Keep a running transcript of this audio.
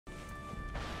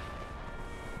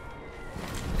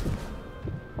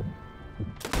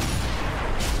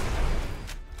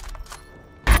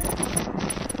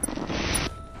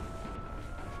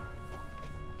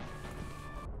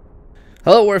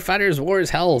Hello, Warfighters, War is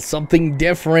Hell, something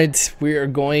different. We are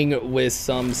going with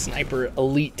some Sniper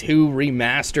Elite 2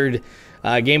 Remastered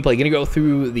gameplay. Gonna go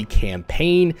through the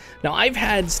campaign. Now, I've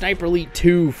had Sniper Elite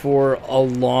 2 for a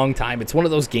long time. It's one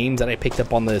of those games that I picked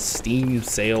up on the Steam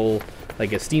sale,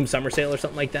 like a Steam summer sale or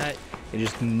something like that, and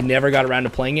just never got around to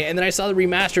playing it. And then I saw the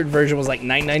remastered version was like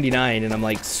 $9.99, and I'm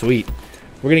like, sweet.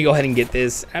 We're gonna go ahead and get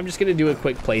this. I'm just gonna do a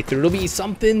quick playthrough. It'll be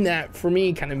something that for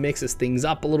me kind of mixes things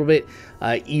up a little bit,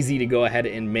 easy to go ahead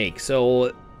and make.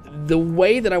 So the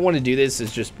way that I want to do this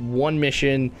is just one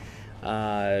mission,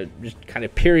 just kind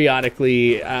of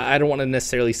periodically. I don't want to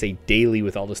necessarily say daily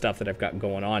with all the stuff that I've got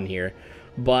going on here,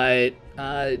 but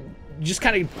just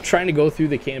kind of trying to go through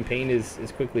the campaign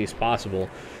as quickly as possible.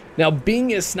 Now,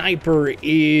 being a sniper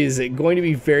is going to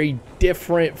be very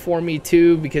different for me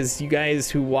too, because you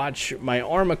guys who watch my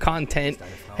arma content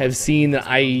have seen that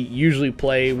I usually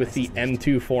play with the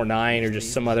M249 or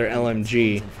just some other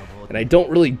LMG, and I don't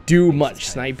really do much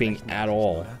sniping at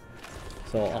all.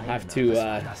 So I'll have to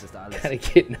kind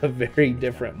of get in a very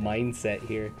different mindset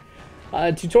here.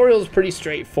 Tutorial is pretty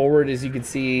straightforward, as you can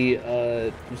see.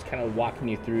 Just kind of walking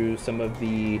you through some of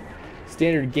the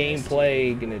standard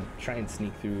gameplay. Gonna try and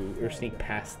sneak through or sneak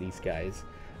past these guys,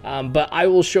 but I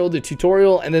will show the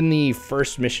tutorial, and then the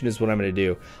first mission is what I'm gonna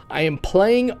do. I am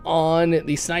playing on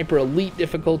the Sniper Elite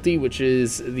difficulty, which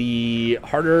is the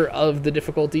harder of the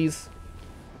difficulties.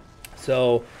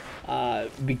 So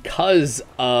because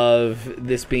of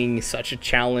this being such a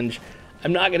challenge,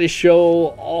 I'm not going to show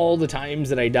all the times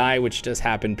that I die, which does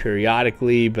happen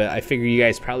periodically, but I figure you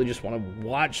guys probably just want to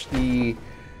watch the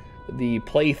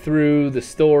playthrough, the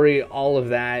story, all of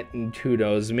that, and who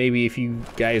knows, maybe if you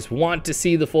guys want to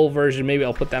see the full version, maybe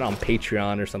I'll put that on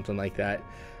Patreon or something like that,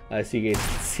 so you guys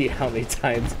can see how many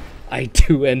times I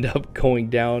do end up going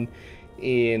down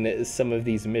in some of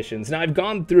these missions. Now, I've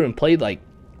gone through and played, like,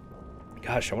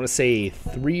 gosh, I want to say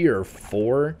 3 or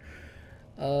 4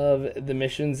 of the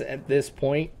missions at this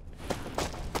point,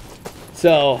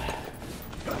 so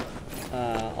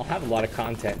I'll have a lot of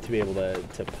content to be able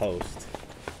to post.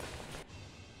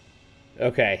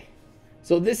 Okay,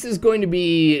 so this is going to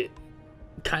be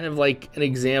kind of like an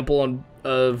example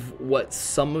of what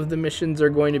some of the missions are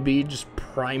going to be, just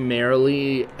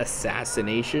primarily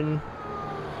assassination.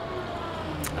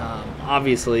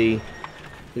 Obviously,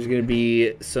 there's going to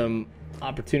be some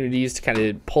opportunities to kind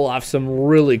of pull off some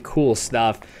really cool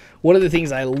stuff. One of the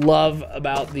things I love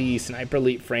about the Sniper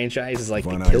Elite franchise is like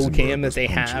the kill cam that they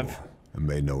have. And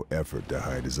made no effort to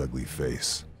hide his ugly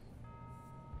face.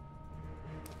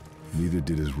 Neither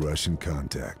did his Russian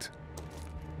contact.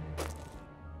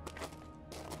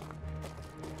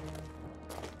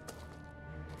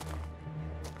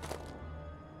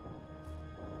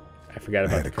 I forgot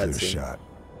about the cutscene. I had a clear shot.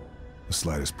 The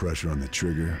slightest pressure on the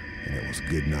trigger, and it was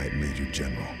good night, Major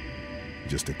General.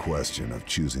 Just a question of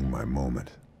choosing my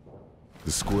moment.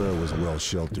 The square was well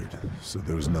sheltered, so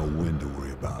there was no wind to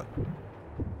worry about.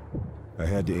 I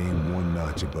had to aim 1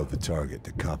 notch above the target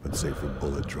to compensate for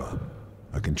bullet drop.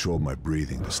 I controlled my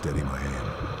breathing to steady my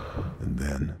aim, and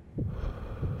then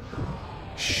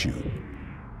shoot.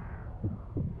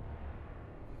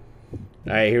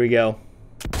 All right, here we go.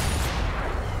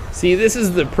 See, this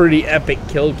is the pretty epic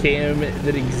kill cam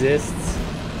that exists.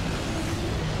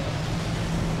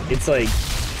 It's like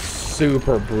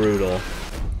super brutal.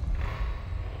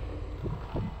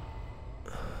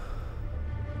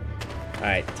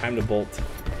 Alright, time to bolt.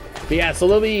 But yeah, so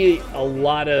there'll be a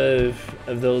lot of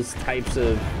those types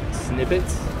of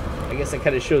snippets. I guess it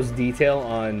kind of shows detail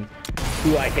on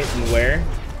who I hit and where.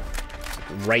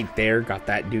 Right there, got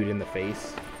that dude in the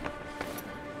face.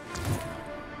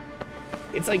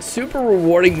 It's like super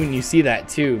rewarding when you see that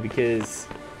too, because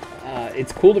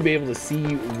it's cool to be able to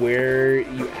see where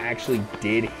you actually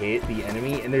did hit the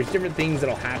enemy, and there's different things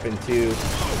that'll happen too,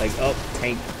 like, oh,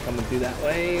 tank coming through that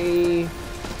way.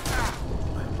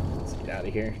 Let's get out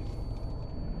of here.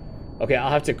 Okay,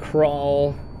 I'll have to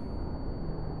crawl.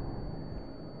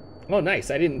 Oh,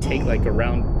 nice. I didn't take like a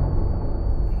round.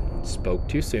 Spoke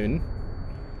too soon.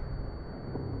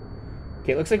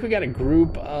 Okay, it looks like we got a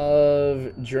group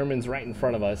of Germans right in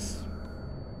front of us.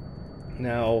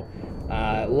 Now,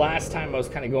 last time I was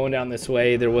kind of going down this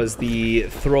way, there was the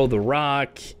throw the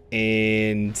rock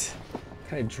and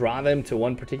kind of draw them to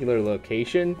one particular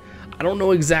location. I don't know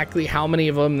exactly how many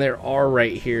of them there are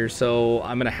right here, so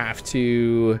I'm going to have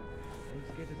to...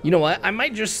 You know what? I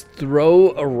might just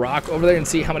throw a rock over there and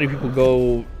see how many people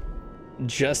go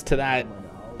just to that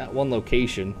one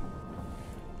location.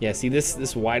 Yeah, see,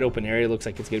 this wide open area looks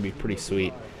like it's going to be pretty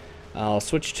sweet. I'll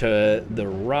switch to the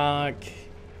rock.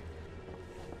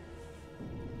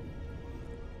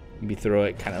 Maybe throw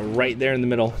it kind of right there in the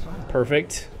middle.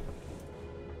 Perfect.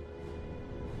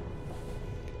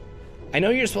 I know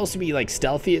you're supposed to be like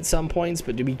stealthy at some points,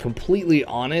 but to be completely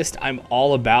honest, I'm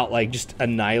all about like just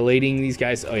annihilating these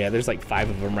guys. Oh yeah, there's like 5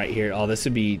 of them right here. Oh, this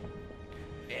would be...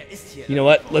 You know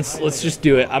what? Let's just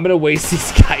do it. I'm gonna waste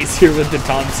these guys here with the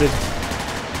Thompson.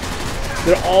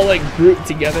 They're all like grouped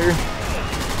together.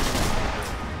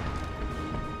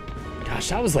 Gosh,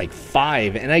 that was like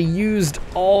 5, and I used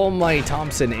all my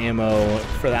Thompson ammo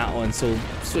for that one. So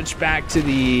switch back to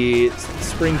the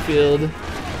Springfield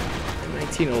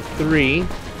 1903,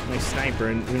 my sniper,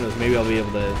 and who knows, maybe I'll be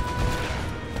able to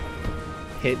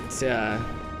hit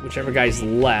whichever guy's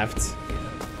left.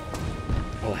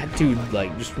 Oh, that dude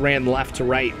like just ran left to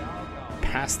right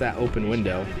past that open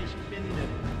window.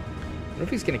 I wonder if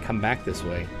he's gonna come back this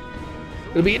way.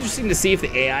 It'll be interesting to see if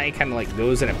the AI kind of like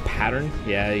goes in a pattern.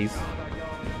 Yeah, he's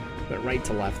went right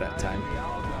to left that time.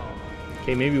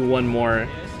 Okay, maybe one more.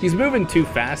 He's moving too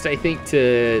fast, I think,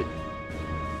 to...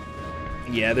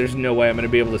 Yeah, there's no way I'm gonna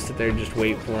be able to sit there and just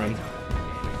wait for him.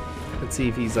 Let's see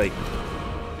if he's like...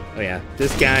 Oh yeah,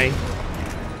 this guy.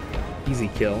 Easy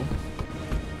kill.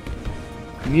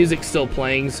 Music's still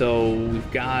playing, so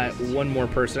we've got one more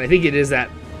person. I think it is that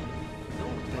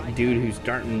dude who's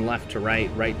darting left to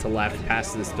right, right to left,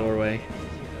 past this doorway.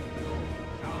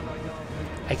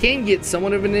 I can get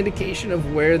somewhat of an indication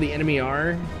of where the enemy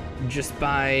are just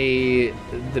by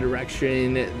the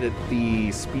direction that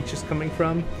the speech is coming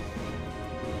from.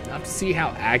 I'll have to see how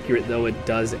accurate, though, it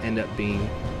does end up being.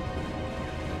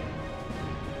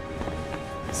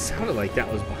 It sounded like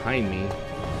that was behind me.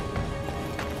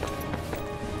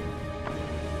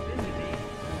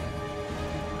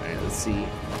 Alright, let's see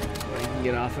what I can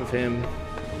get off of him.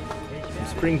 Some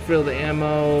Springfield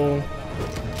ammo.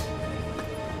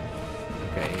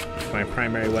 Okay, it's my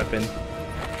primary weapon.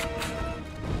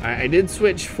 I did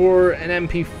switch for an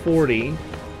MP40.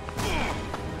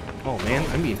 Oh man,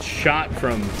 I'm being shot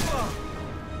from...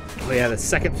 Oh yeah, the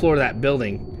second floor of that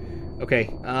building. Okay,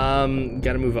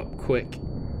 gotta move up quick.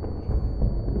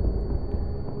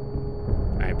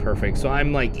 Alright, perfect. So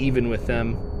I'm like even with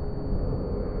them.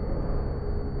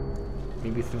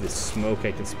 Maybe through the smoke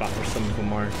I can spot where some of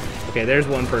them are. Okay, there's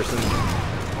one person.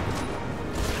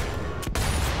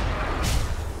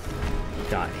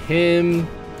 Got him.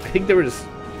 I think there was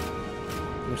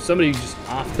somebody just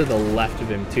off to the left of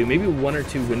him too. Maybe 1 or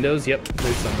 2 windows. Yep,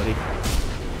 there's somebody.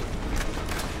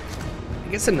 I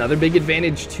guess another big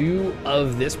advantage too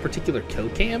of this particular kill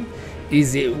cam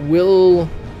is it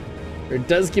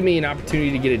does give me an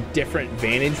opportunity to get a different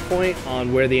vantage point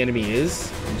on where the enemy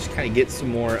is and just kind of get some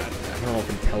more, I don't know if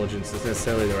intelligence is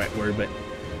necessarily the right word, but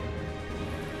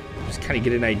just kind of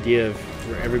get an idea of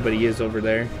where everybody is over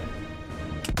there.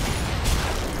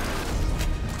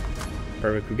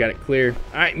 Perfect, we got it clear.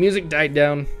 All right, music died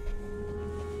down.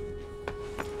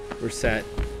 We're set.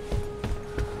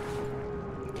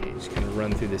 Okay, just kind of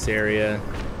run through this area.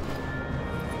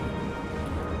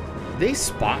 They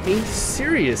spot me?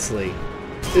 Seriously?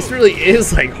 This really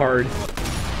is like hard.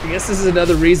 I guess this is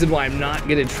another reason why I'm not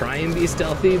gonna try and be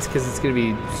stealthy. It's because it's gonna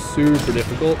be super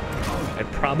difficult.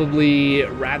 I'd probably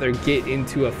rather get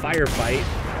into a firefight.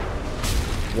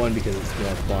 One, because it's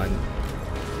more fun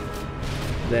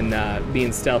than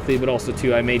being stealthy, but also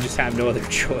two, I may just have no other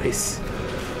choice.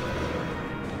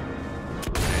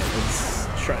 Alright, let's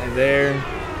try there.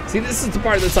 See, this is the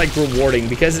part that's like rewarding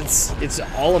because it's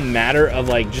all a matter of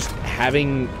like just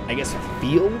having, I guess, a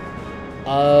feel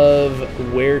of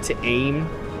where to aim.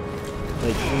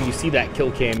 Like when you see that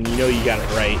kill cam, you know you got it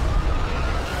right.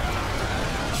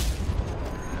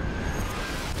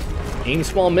 Aim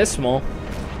small, miss small.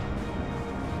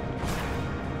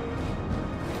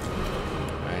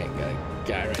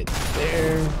 Guy right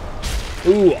there.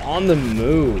 Ooh, on the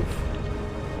move.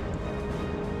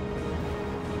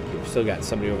 Okay, we've still got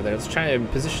somebody over there. Let's try and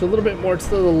position a little bit more to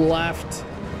the left.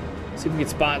 See if we can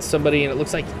spot somebody. And it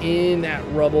looks like in that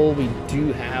rubble we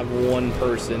do have one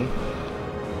person.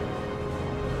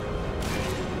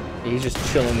 He's just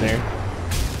chilling there.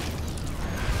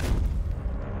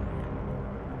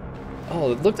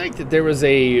 Oh, it looked like that there was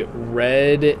a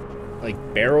red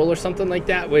like barrel or something like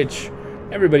that, which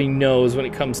everybody knows when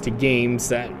it comes to games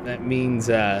that means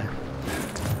some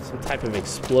type of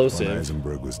explosive. When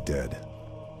Eisenberg was dead,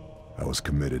 I was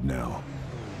committed now.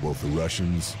 Both the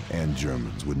Russians and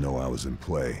Germans would know I was in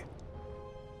play.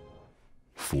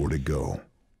 4 to go.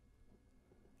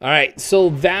 All right,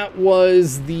 so that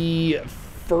was the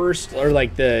first, or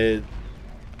like the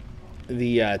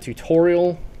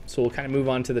tutorial. So we'll kind of move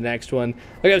on to the next one.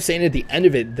 Like I was saying at the end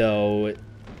of it, though,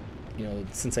 you know,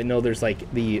 since I know there's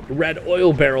like the red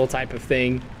oil barrel type of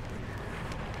thing,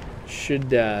 should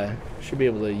be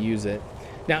able to use it.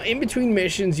 Now, in between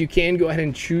missions, you can go ahead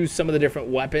and choose some of the different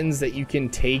weapons that you can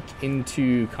take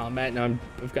into combat. Now,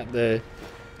 I've got the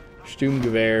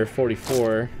Sturmgewehr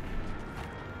 44.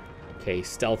 Okay,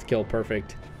 stealth kill,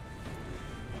 perfect.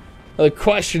 The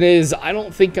question is, I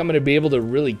don't think I'm going to be able to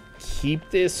really keep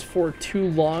this for too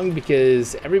long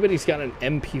because everybody's got an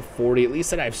MP40, at least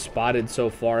that I've spotted so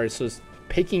far. So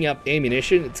picking up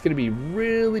ammunition, it's going to be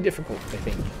really difficult, I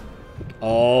think.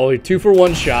 Oh, 2 for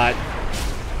 1 shot.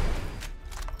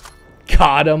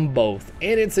 Got them both.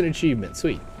 And it's an achievement.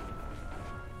 Sweet.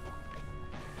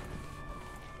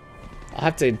 I'll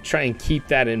have to try and keep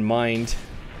that in mind.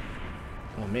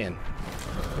 Oh, man.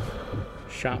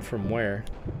 Shot from where?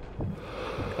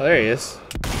 Oh, there he is.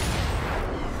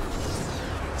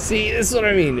 See, this is what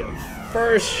I mean.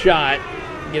 First shot,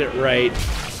 get it right.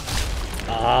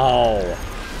 Oh.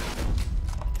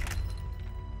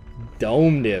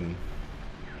 Domed him.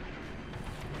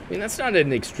 I mean, that's not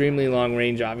an extremely long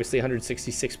range, obviously,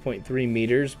 166.3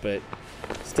 meters, but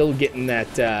still getting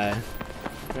that, that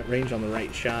range on the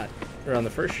right shot, or on the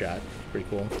first shot. Pretty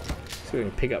cool. So we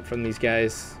can pick up from these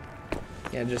guys.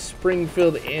 Yeah, just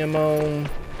spring-filled ammo.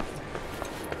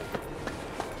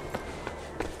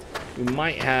 We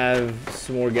might have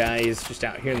some more guys just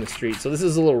out here in the street. So this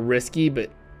is a little risky, but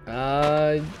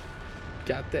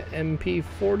got the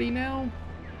MP40 now.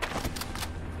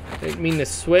 Didn't mean to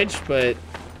switch, but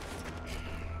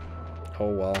oh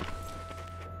well.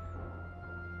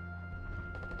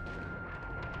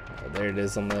 Oh, there it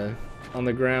is on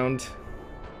the ground.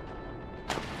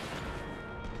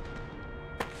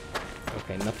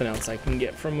 Okay, nothing else I can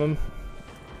get from him.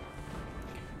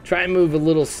 Try and move a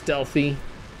little stealthy.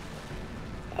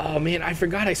 Oh man, I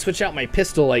forgot I switched out my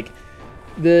pistol. Like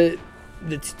the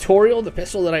tutorial, the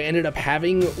pistol that I ended up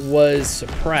having was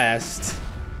suppressed.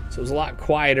 So it was a lot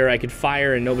quieter. I could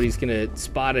fire and nobody's gonna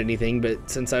spot anything, but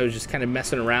since I was just kind of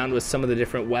messing around with some of the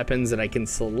different weapons that I can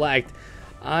select,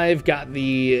 I've got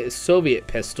the Soviet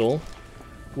pistol,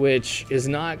 which is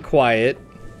not quiet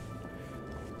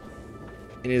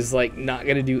and is like not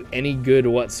gonna do any good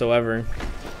whatsoever.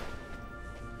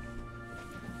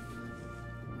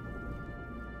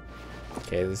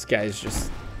 Okay, this guy's just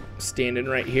standing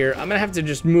right here. I'm gonna have to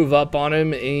just move up on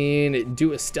him and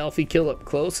do a stealthy kill up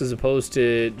close as opposed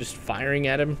to just firing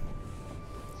at him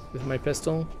with my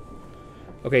pistol.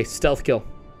 Okay, stealth kill.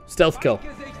 Stealth kill.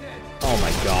 Oh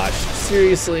my gosh,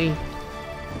 seriously?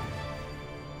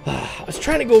 I was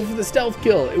trying to go for the stealth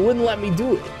kill. It wouldn't let me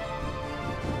do it.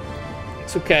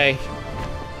 It's okay.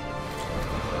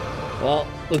 Well,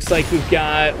 looks like we've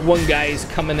got one guy who's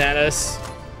coming at us.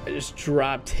 I just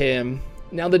dropped him.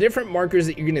 Now, the different markers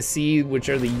that you're going to see, which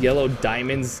are the yellow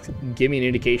diamonds, give me an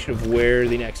indication of where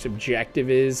the next objective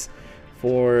is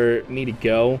for me to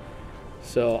go.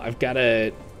 So I've got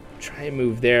to try and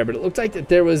move there. But it looked like that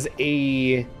there was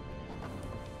a...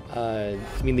 I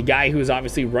mean, the guy who was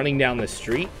obviously running down the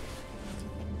street.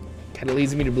 Kind of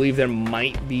leads me to believe there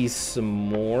might be some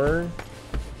more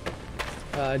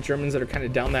Germans that are kind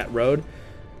of down that road.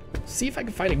 See if I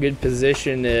can find a good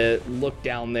position to look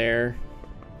down there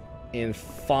and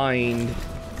find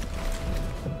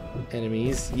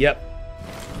enemies. Yep,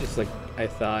 just like I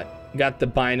thought. Got the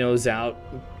binos out,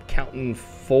 counting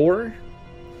 4.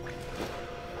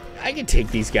 I can take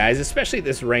these guys, especially at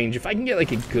this range. If I can get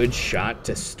like a good shot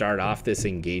to start off this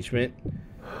engagement,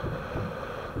 I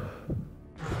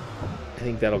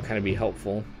think that'll kind of be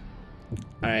helpful.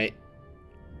 All right,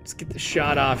 let's get the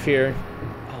shot off here.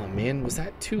 Oh man, was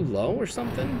that too low or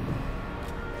something?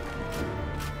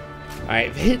 Alright,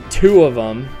 I've hit 2 of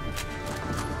them.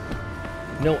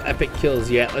 No epic kills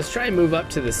yet. Let's try and move up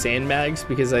to the sandbags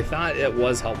because I thought it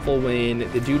was helpful when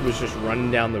the dude was just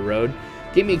running down the road.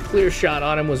 Gave me a clear shot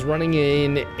on him, was running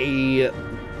in a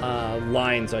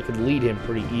line so I could lead him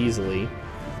pretty easily.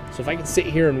 So if I can sit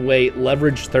here and wait,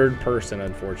 leverage third person,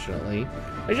 unfortunately.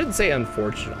 I shouldn't say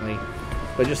unfortunately,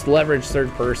 but just leverage third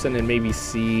person and maybe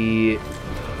see if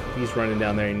he's running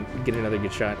down there and get another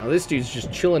good shot. Now this dude's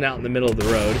just chilling out in the middle of the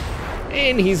road,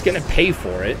 and he's gonna pay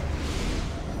for it.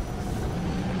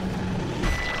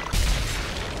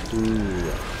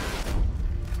 Ooh.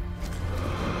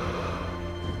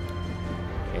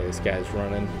 Okay, this guy's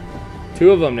running.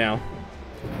 2 of them now.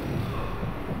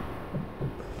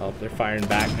 Oh, they're firing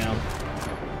back now.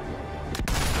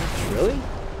 Really?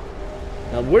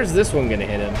 Now, where's this one gonna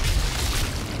hit him?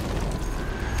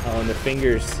 Oh, and the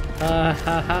fingers. Ha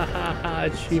ha ha ha ha.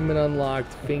 Achievement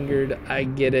unlocked. Fingered. I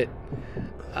get it.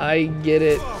 I get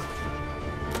it. I'm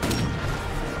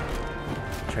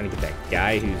trying to get that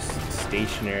guy who's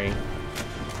stationary.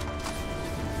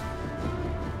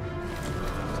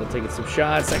 Still taking some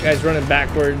shots. That guy's running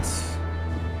backwards.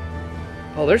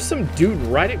 Oh, there's some dude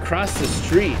right across the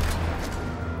street.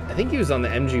 I think he was on the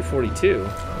MG42.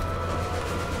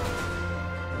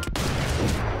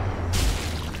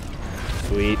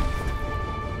 Sweet.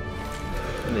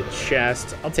 In the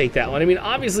chest. I'll take that one. I mean,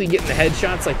 obviously getting the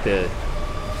headshots like the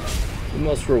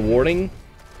most rewarding.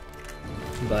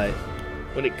 But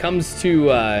when it comes to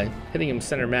hitting him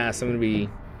center mass, I'm going to be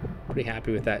pretty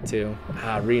happy with that too.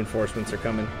 Ah, reinforcements are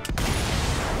coming.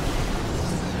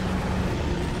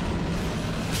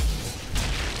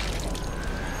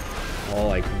 Oh,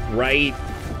 like right,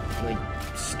 like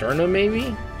sternum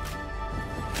maybe?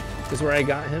 Is where I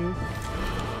got him.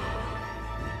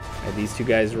 Got these two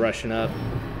guys rushing up.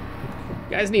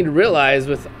 You guys need to realize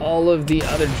with all of the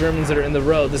other Germans that are in the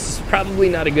road, this is probably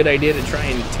not a good idea to try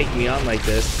and take me on like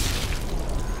this.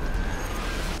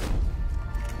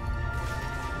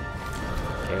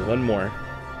 Okay, one more.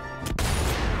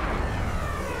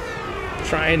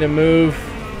 Trying to move.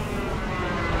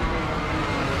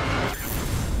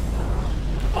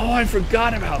 Oh, I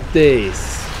forgot about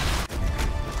this.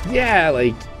 Yeah,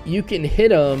 like you can hit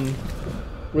them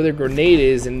where their grenade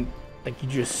is, and like you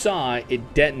just saw,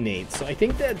 it detonates. So I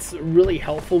think that's really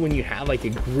helpful when you have like a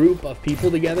group of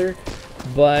people together,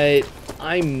 but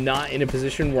I'm not in a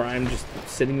position where I'm just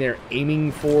sitting there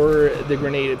aiming for the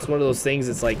grenade. It's one of those things,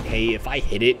 it's like, hey, if I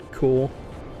hit it, cool.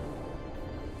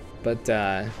 But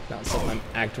not something I'm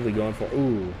actively going for.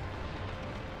 Ooh.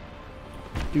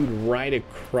 Dude right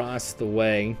across the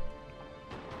way.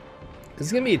 This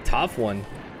is gonna be a tough one.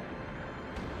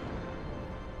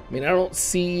 I mean, I don't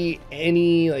see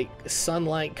any like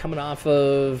sunlight coming off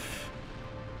of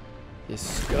his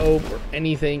scope or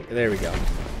anything. There we go.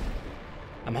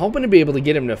 I'm hoping to be able to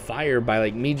get him to fire by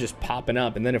like me just popping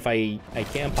up, and then if I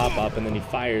can pop up and then he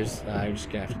fires, I'm just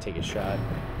gonna have to take a shot.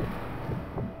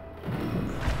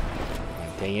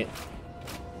 Dang it.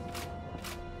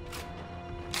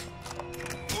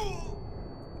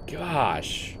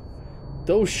 Gosh,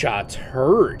 those shots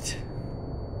hurt.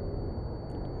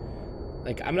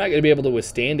 Like, I'm not gonna be able to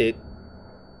withstand it.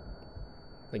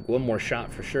 Like, one more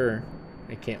shot for sure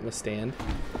I can't withstand.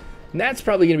 And that's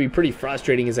probably gonna be pretty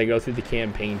frustrating as I go through the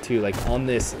campaign too. Like, on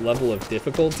this level of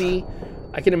difficulty,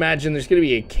 I can imagine there's gonna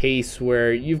be a case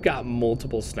where you've got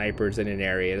multiple snipers in an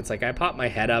area, and it's like I pop my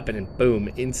head up and then boom,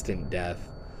 instant death.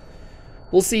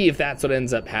 We'll see if that's what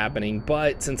ends up happening,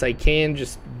 but since I can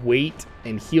just wait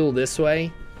and heal this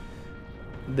way,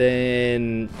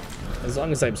 then as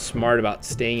long as I'm smart about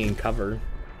staying in cover,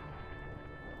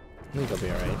 I think I'll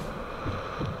be alright.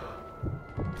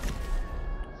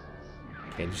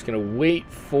 Okay, just gonna wait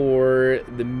for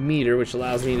the meter, which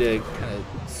allows me to kind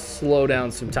of slow down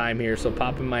some time here. So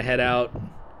popping my head out.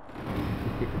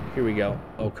 Here we go.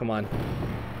 Oh, come on.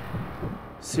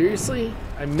 Seriously?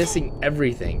 I'm missing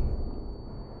everything.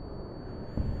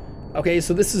 Okay,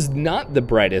 so this is not the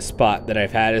brightest spot that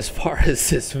I've had as far as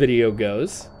this video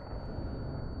goes.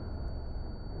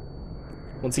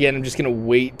 Once again, I'm just gonna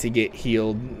wait to get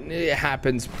healed. It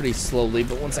happens pretty slowly,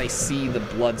 but once I see the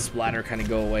blood splatter kind of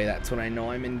go away, that's when I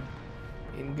know I'm in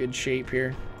good shape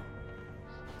here.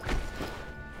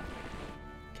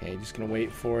 Okay, just gonna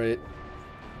wait for it.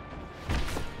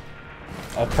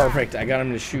 Oh, perfect. I got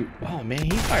him to shoot. Oh, man,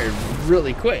 he fired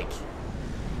really quick.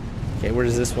 Okay, where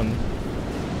does this one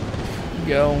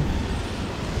go?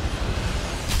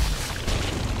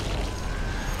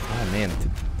 Oh, man.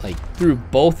 Like, through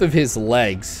both of his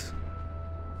legs.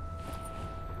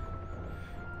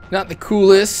 Not the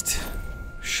coolest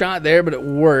shot there, but it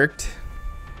worked.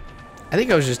 I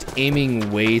think I was just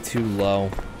aiming way too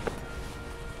low.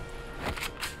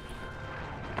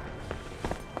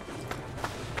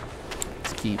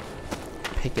 Let's keep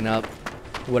picking up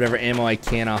whatever ammo I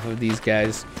can off of these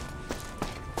guys.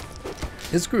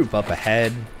 This group up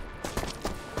ahead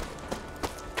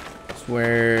is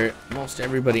where most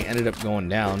everybody ended up going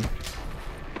down.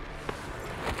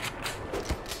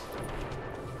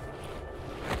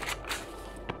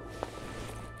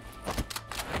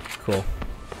 Cool.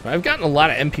 I've gotten a lot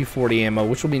of MP40 ammo,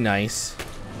 which will be nice.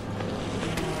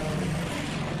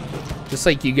 Just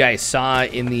like you guys saw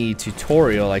in the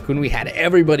tutorial, like when we had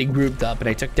everybody grouped up and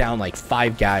I took down like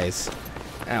 5 guys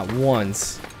at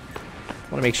once.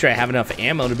 I want to make sure I have enough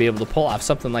ammo to be able to pull off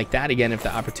something like that again if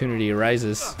the opportunity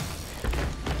arises.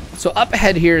 So up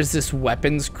ahead here is this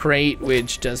weapons crate,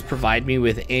 which does provide me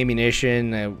with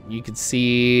ammunition. You can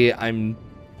see I'm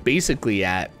basically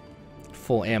at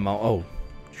full ammo. Oh,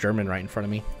 German right in front of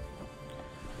me.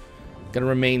 Gonna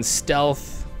remain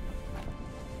stealth.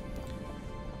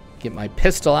 Get my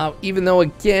pistol out, even though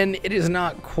again it is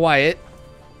not quiet.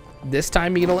 This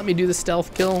time you gonna let me do the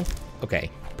stealth kill?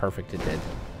 Okay, perfect, it did.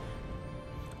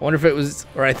 I wonder if it was,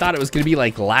 or I thought it was going to be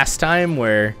like last time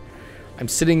where I'm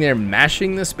sitting there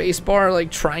mashing the space bar, like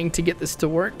trying to get this to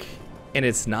work, and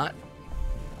it's not.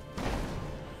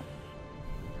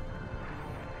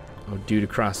 Oh, dude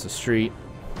across the street.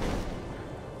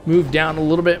 Move down a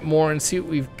little bit more and see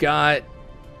what we've got.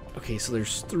 Okay, so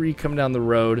there's 3 coming down the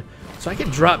road. So I can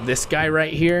drop this guy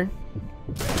right here.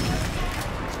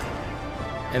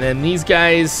 And then these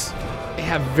guys, they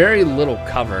have very little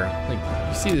cover. Like,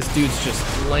 you see this dude's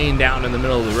just laying down in the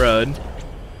middle of the road.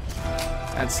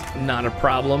 That's not a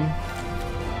problem.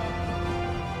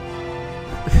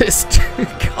 This,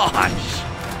 gosh.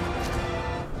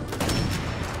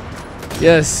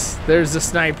 Yes, there's a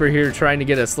sniper here trying to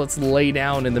get us. Let's lay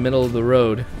down in the middle of the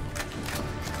road.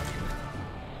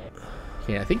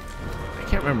 Okay, I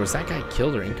can't remember, was that guy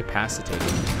killed or incapacitated?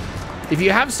 If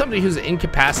you have somebody who's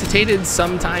incapacitated,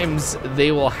 sometimes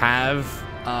they will have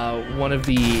one of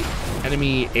the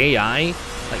enemy AI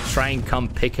like try and come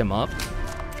pick him up.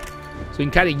 So you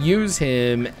can kind of use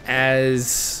him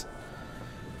as,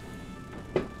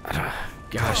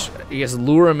 gosh, I guess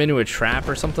lure him into a trap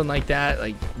or something like that.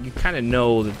 Like, you kind of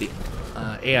know that the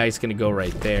AI is going to go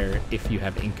right there if you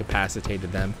have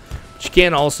incapacitated them. But you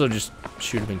can also just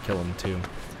shoot him and kill him too.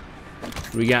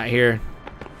 What do we got here?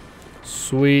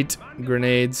 Sweet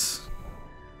grenades.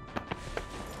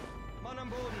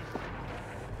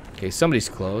 Okay, somebody's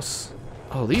close.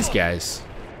 Oh, these guys.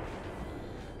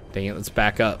 Dang it, let's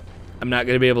back up. I'm not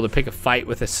going to be able to pick a fight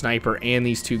with a sniper and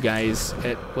these 2 guys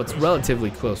at what's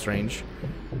relatively close range.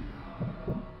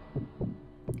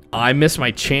 I missed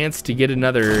my chance to get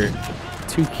another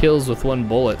 2 kills with 1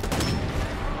 bullet.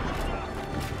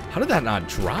 How did that not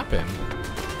drop him?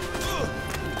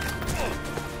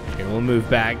 Okay, we'll move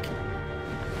back.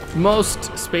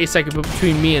 Most space I can put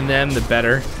between me and them, the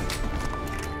better.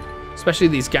 Especially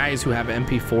these guys who have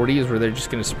MP40s where they're just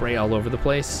going to spray all over the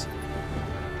place.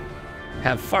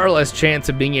 Have far less chance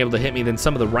of being able to hit me than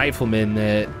some of the riflemen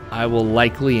that I will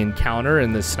likely encounter,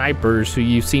 and the snipers who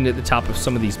you've seen at the top of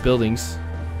some of these buildings.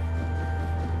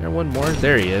 There one more.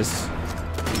 There he is.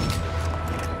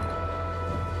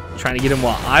 Trying to get him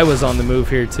while I was on the move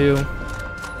here too.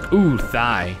 Ooh,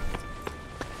 thigh.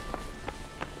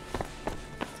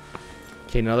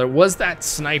 Okay, now there was that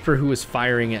sniper who was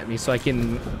firing at me, so I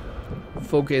can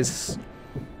focus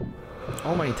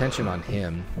all my attention on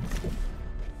him.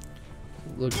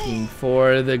 Looking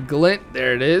for the glint.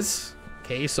 There it is.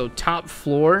 Okay, so top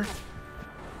floor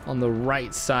on the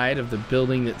right side of the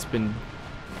building that's been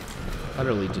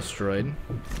utterly destroyed.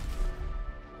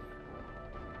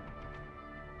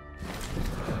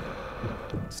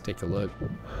 Let's take a look.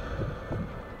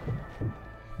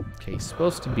 Okay,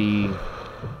 supposed to be...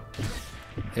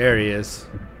 There he is.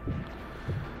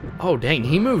 Oh, dang,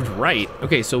 he moved right.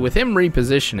 Okay, so with him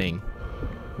repositioning,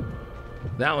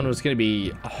 that one was going to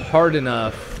be a hard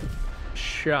enough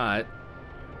shot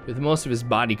with most of his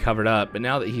body covered up, but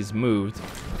now that he's moved,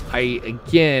 I,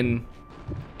 again,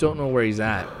 don't know where he's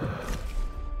at.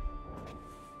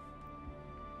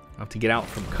 I'll have to get out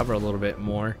from cover a little bit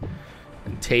more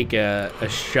and take a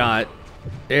shot.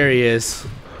 There he is.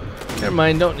 Never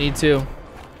mind, don't need to.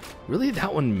 Really,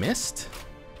 that one missed?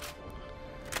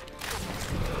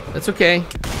 That's okay.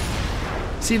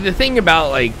 See, the thing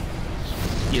about, like,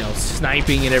 you know,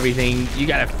 sniping and everything, you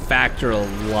gotta factor a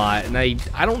lot, and I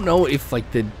don't know if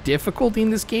like the difficulty in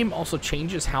this game also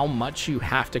changes how much you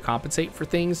have to compensate for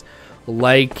things,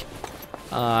 like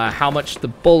how much the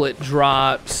bullet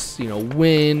drops, you know,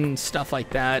 wind, stuff like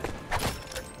that.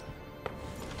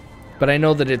 But I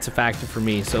know that it's a factor for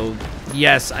me, so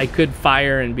yes, I could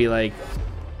fire and be like,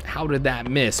 how did that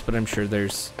miss? But I'm sure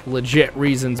there's legit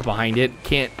reasons behind it.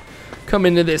 Can't come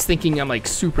into this thinking I'm like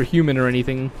superhuman or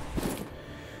anything.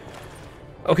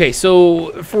 Okay,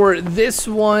 so for this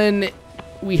one,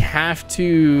 we have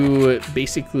to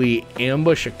basically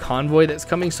ambush a convoy that's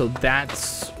coming, so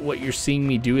that's what you're seeing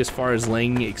me do as far as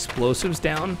laying explosives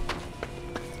down.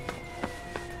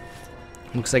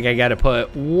 Looks like I gotta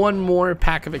put 1 more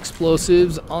pack of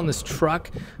explosives on this truck,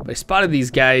 but I spotted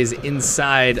these guys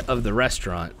inside of the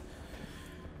restaurant.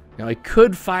 Now I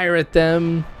could fire at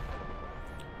them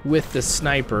with the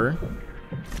sniper,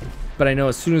 but I know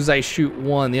as soon as I shoot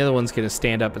one, the other one's gonna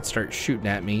stand up and start shooting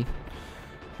at me.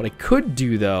 What I could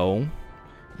do though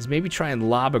is maybe try and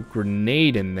lob a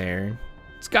grenade in there.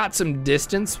 It's got some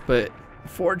distance, but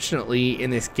fortunately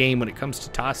in this game when it comes to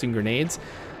tossing grenades,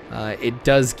 it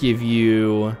does give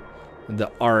you the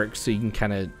arc so you can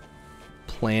kind of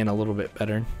plan a little bit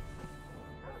better.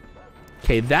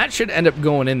 Okay, that should end up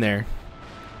going in there.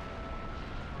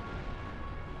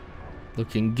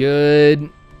 Looking good.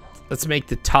 Let's make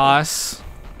the toss.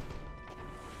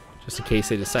 just in case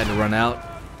they decide to run out.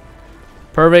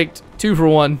 Perfect. 2 for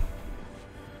 1.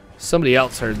 Somebody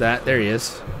else heard that. There he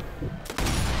is.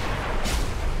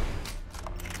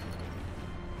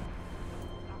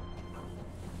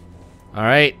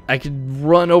 Alright, I could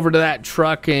run over to that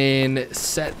truck and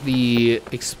set the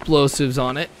explosives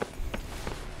on it.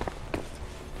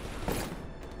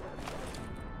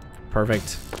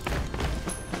 Perfect.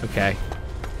 Okay.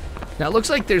 Now it looks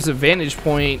like there's a vantage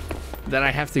point that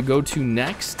I have to go to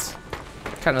next.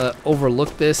 Kind of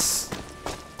overlook this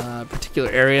particular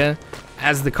area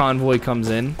as the convoy comes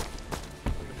in.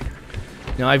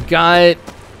 Now I've got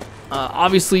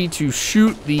obviously to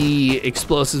shoot the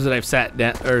explosives that I've set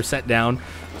down,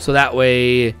 so that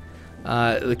way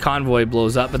the convoy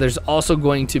blows up. But there's also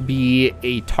going to be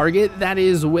a target that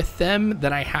is with them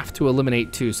that I have to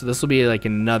eliminate too. So this will be like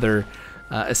another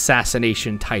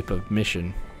assassination type of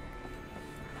mission.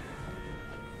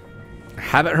 I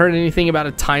haven't heard anything about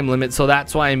a time limit, so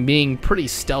that's why I'm being pretty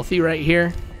stealthy right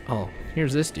here. Oh,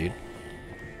 here's this dude.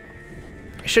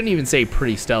 I shouldn't even say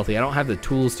pretty stealthy. I don't have the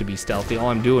tools to be stealthy. All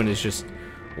I'm doing is just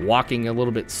walking a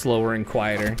little bit slower and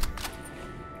quieter.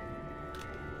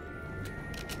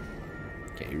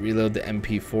 Okay, reload the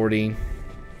MP40.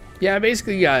 Yeah, I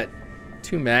basically got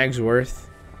 2 mags worth.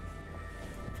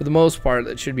 For the most part,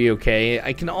 that should be okay.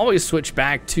 I can always switch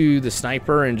back to the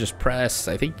sniper and just press,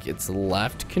 I think it's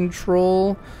left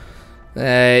control.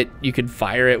 That you could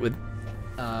fire it with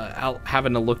out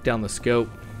having to look down the scope.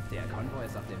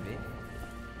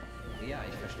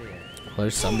 Well,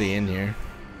 there's somebody in here.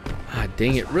 Ah,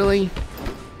 dang it, really?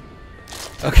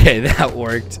 Okay, that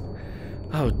worked.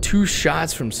 Oh, 2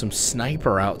 shots from some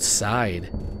sniper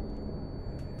outside.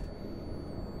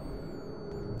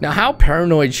 Now, how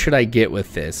paranoid should I get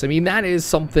with this? I mean, that is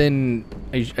something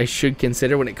I should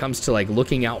consider when it comes to, like,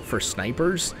 looking out for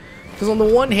snipers. Because on the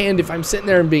one hand, if I'm sitting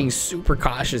there and being super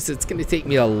cautious, it's going to take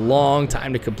me a long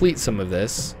time to complete some of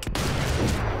this.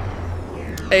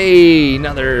 Hey,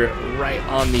 another right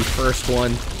on the first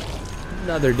one.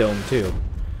 Another dome too.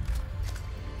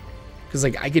 Because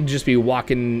like I could just be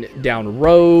walking down the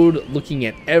road, looking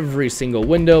at every single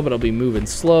window, but I'll be moving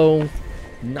slow.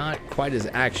 Not quite as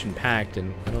action-packed,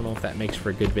 and I don't know if that makes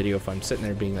for a good video if I'm sitting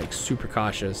there being like super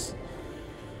cautious.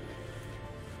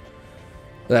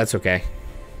 But that's okay.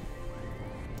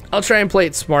 I'll try and play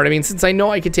it smart. I mean, since I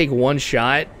know I could take 1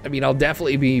 shot, I mean, I'll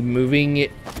definitely be moving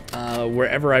it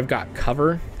wherever I've got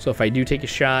cover. So if I do take a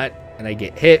shot and I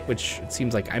get hit, which it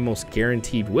seems like I most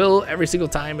guaranteed will every single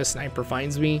time a sniper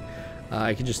finds me,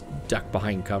 I can just duck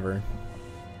behind cover.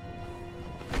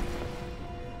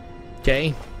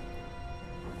 Okay.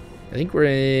 I think we're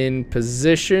in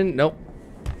position. Nope.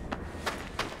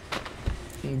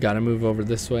 Gotta move over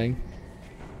this way.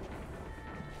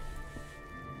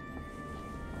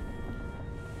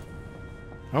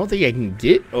 I don't think I can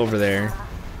get over there.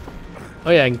 Oh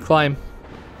yeah, I can climb.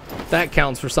 That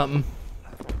counts for something.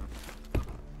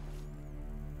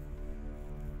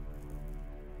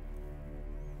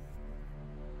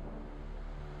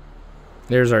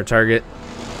 There's our target.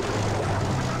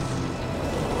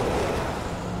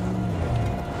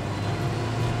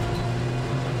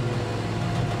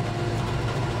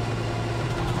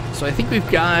 So I think we've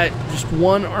got just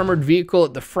 1 armored vehicle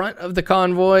at the front of the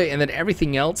convoy, and then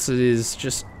everything else is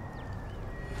just,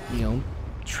 you know,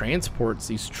 transports,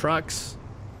 these trucks.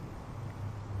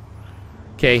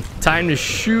 Okay, time to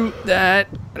shoot that,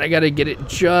 and I gotta get it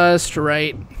just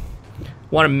right.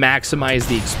 Want to maximize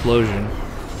the explosion.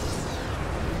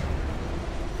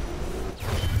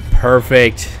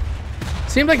 Perfect.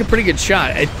 Seemed like a pretty good shot.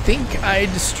 I think I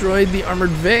destroyed the armored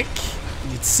Vic.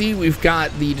 You can see we've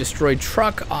got the destroyed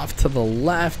truck off to the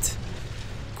left.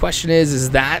 Question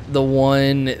is that the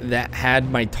one that had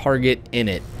my target in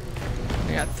it?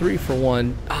 I got 3 for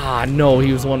 1. Ah, no,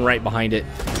 he was the one right behind it.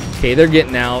 Okay, they're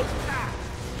getting out.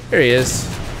 There he is.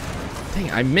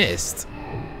 Dang, I missed.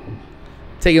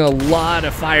 Taking a lot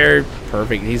of fire.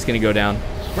 Perfect, he's gonna go down.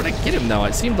 Where'd I get him though?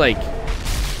 It seemed like,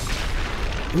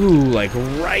 ooh, like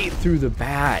right through the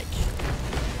back.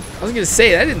 I was gonna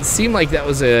say, that didn't seem like that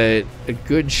was a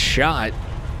good shot.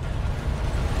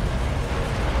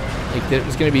 Like that it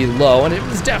was gonna be low, and it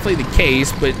was definitely the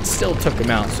case, but it still took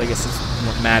him out, so I guess that's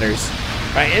what matters.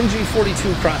 All right,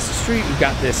 MG42 across the street. We've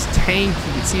got this tank.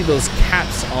 You can see those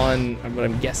caps on what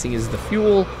I'm guessing is the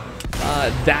fuel.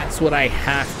 That's what I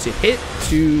have to hit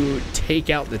to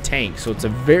take out the tank. So it's a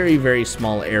very, very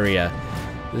small area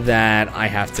that I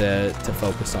have to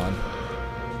focus on.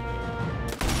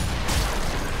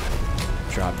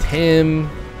 Dropped him.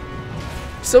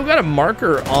 Still got a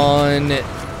marker on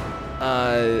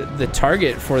the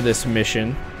target for this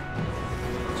mission.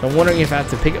 So So I'm wondering if I have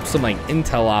to pick up some like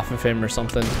intel off of him or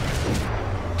something.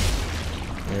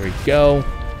 There we go.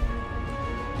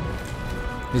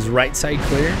 Is right side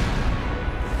clear?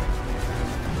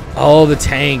 Oh, the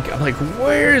tank. I'm like,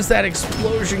 where is that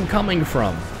explosion coming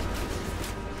from?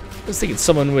 I was thinking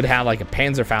someone would have like a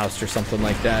Panzerfaust or something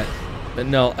like that. But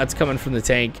no, that's coming from the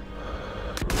tank.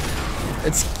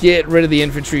 Let's get rid of the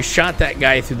infantry. Shot that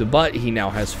guy through the butt. He now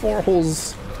has 4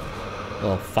 holes.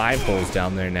 Well, 5 holes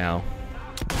down there now.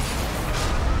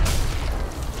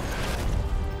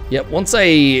 Yep, once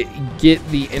I get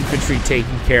the infantry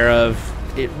taken care of,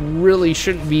 it really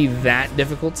shouldn't be that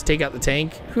difficult to take out the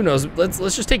tank. Who knows?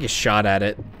 Let's just take a shot at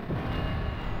it.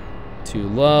 Too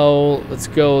low. Let's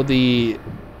go the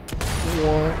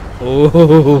one.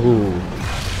 Oh.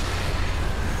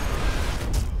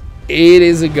 It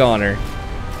is a goner.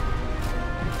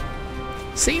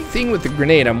 Same thing with the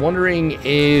grenade. I'm wondering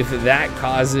if that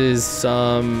causes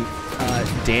some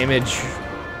damage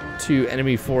to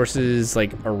enemy forces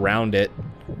like around it,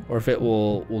 or if it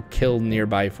will kill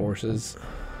nearby forces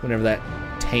whenever that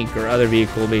tank or other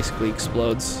vehicle basically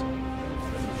explodes.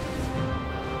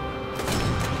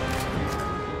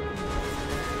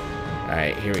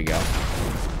 Alright, here we go.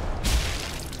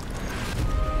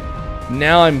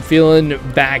 Now I'm feeling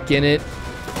back in it.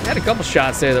 I had a couple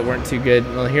shots there that weren't too good.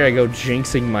 Well, here I go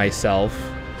jinxing myself.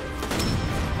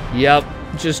 Yep,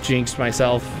 just jinxed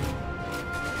myself.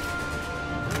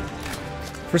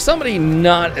 For somebody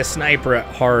not a sniper at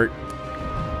heart,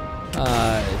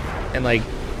 and like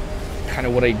kind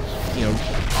of what I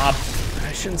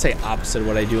shouldn't say opposite of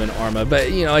what I do in Arma,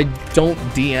 but you know, I don't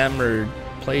DM or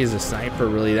play as a sniper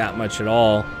really that much at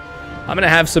all. I'm gonna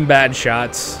have some bad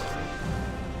shots.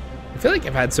 I feel like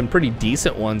I've had some pretty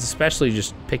decent ones, especially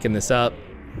just picking this up.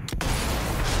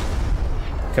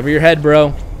 Cover your head,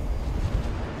 bro.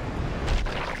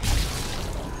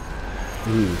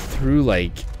 Ooh, through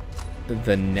like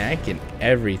the neck and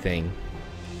everything.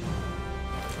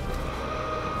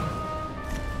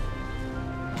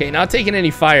 Okay, not taking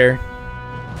any fire.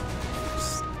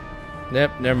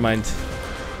 Yep, never mind.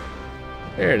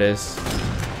 There it is.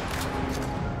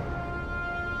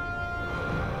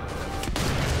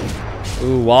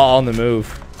 Ooh, while on the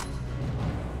move.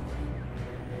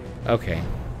 Okay.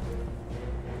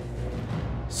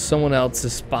 Someone else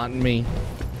is spotting me.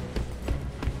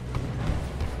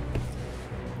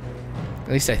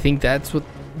 At least I think that's what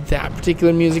that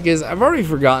particular music is. I've already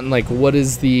forgotten, like, what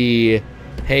is the,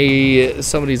 hey,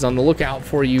 somebody's on the lookout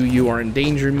for you, you are in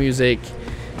danger music,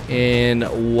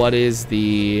 and what is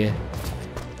the,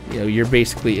 you know, you're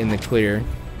basically in the clear.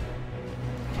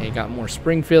 Okay, got more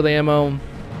Springfield ammo.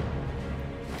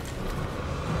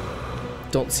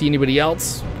 Don't see anybody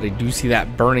else, but I do see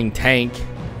that burning tank.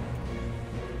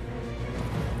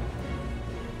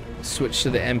 Switch to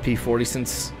the MP40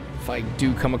 since if I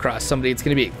do come across somebody, it's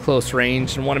going to be at close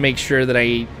range, and want to make sure that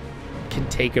I can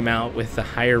take them out with a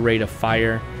higher rate of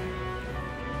fire.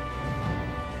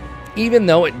 Even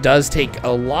though it does take a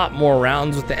lot more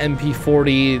rounds with the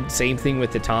MP40, same thing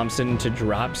with the Thompson, to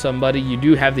drop somebody, you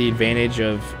do have the advantage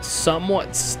of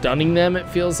somewhat stunning them, it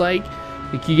feels like.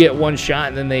 Like you get one shot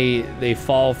and then they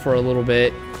fall for a little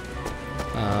bit,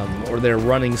 or they're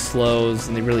running slows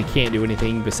and they really can't do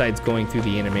anything besides going through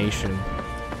the animation.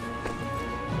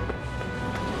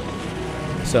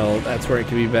 So that's where it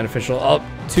can be beneficial. Oh,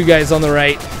 2 guys on the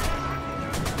right.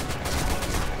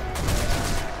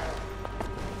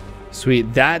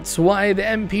 Sweet, that's why the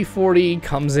MP40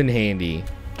 comes in handy.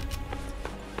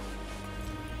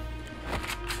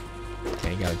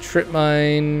 Okay, got a trip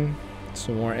mine.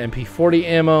 Some more MP40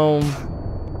 ammo.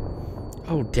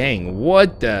 Oh, dang,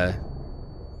 what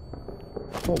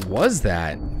was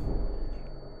that?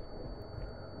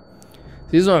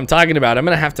 This is what I'm talking about. I'm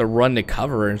gonna have to run to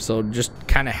cover, so just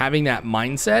kind of having that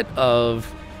mindset of,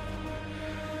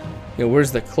 you know,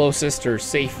 where's the closest or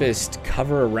safest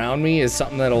cover around me is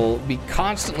something that'll be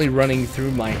constantly running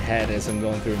through my head as I'm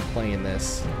going through and playing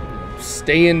this.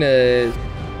 Staying to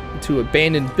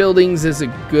abandoned buildings is a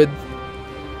good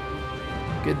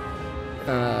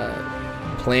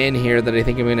plan here that I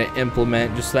think I'm going to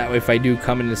implement, just so that way if I do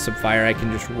come into some fire, I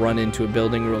can just run into a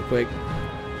building real quick.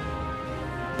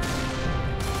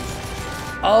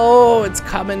 Oh, it's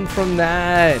coming from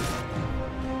that.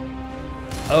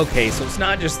 Okay, so it's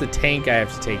not just the tank I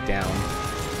have to take down.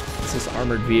 It's this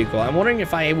armored vehicle. I'm wondering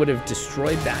if I would have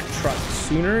destroyed that truck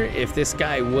sooner, if this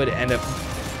guy would end up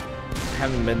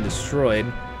having been destroyed.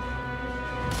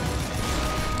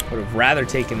 Would have rather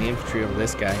taken the infantry over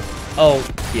this guy. Oh,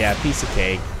 yeah, piece of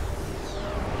cake.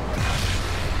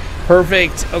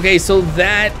 Perfect. Okay, so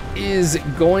that is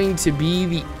going to be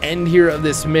the end here of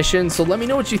this mission. So let me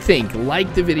know what you think.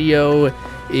 Like the video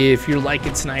if you're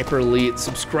liking Sniper Elite.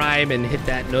 Subscribe and hit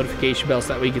that notification bell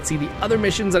so that way you can see the other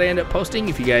missions that I end up posting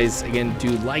if you guys, again, do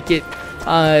like it.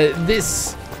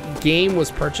 This game was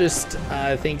purchased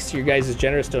thanks to your guys'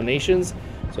 generous donations.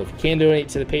 So if you can donate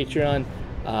to the Patreon,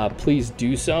 please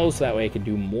do so that way I can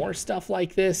do more stuff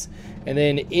like this. And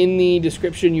then in the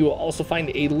description you will also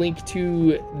find a link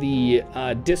to the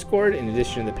Discord in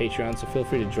addition to the Patreon, so feel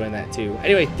free to join that too.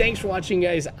 Anyway, thanks for watching,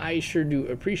 guys. I sure do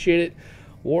appreciate it.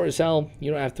 War is hell. You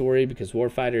don't have to worry because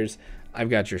Warfighters, I've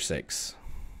got your 6.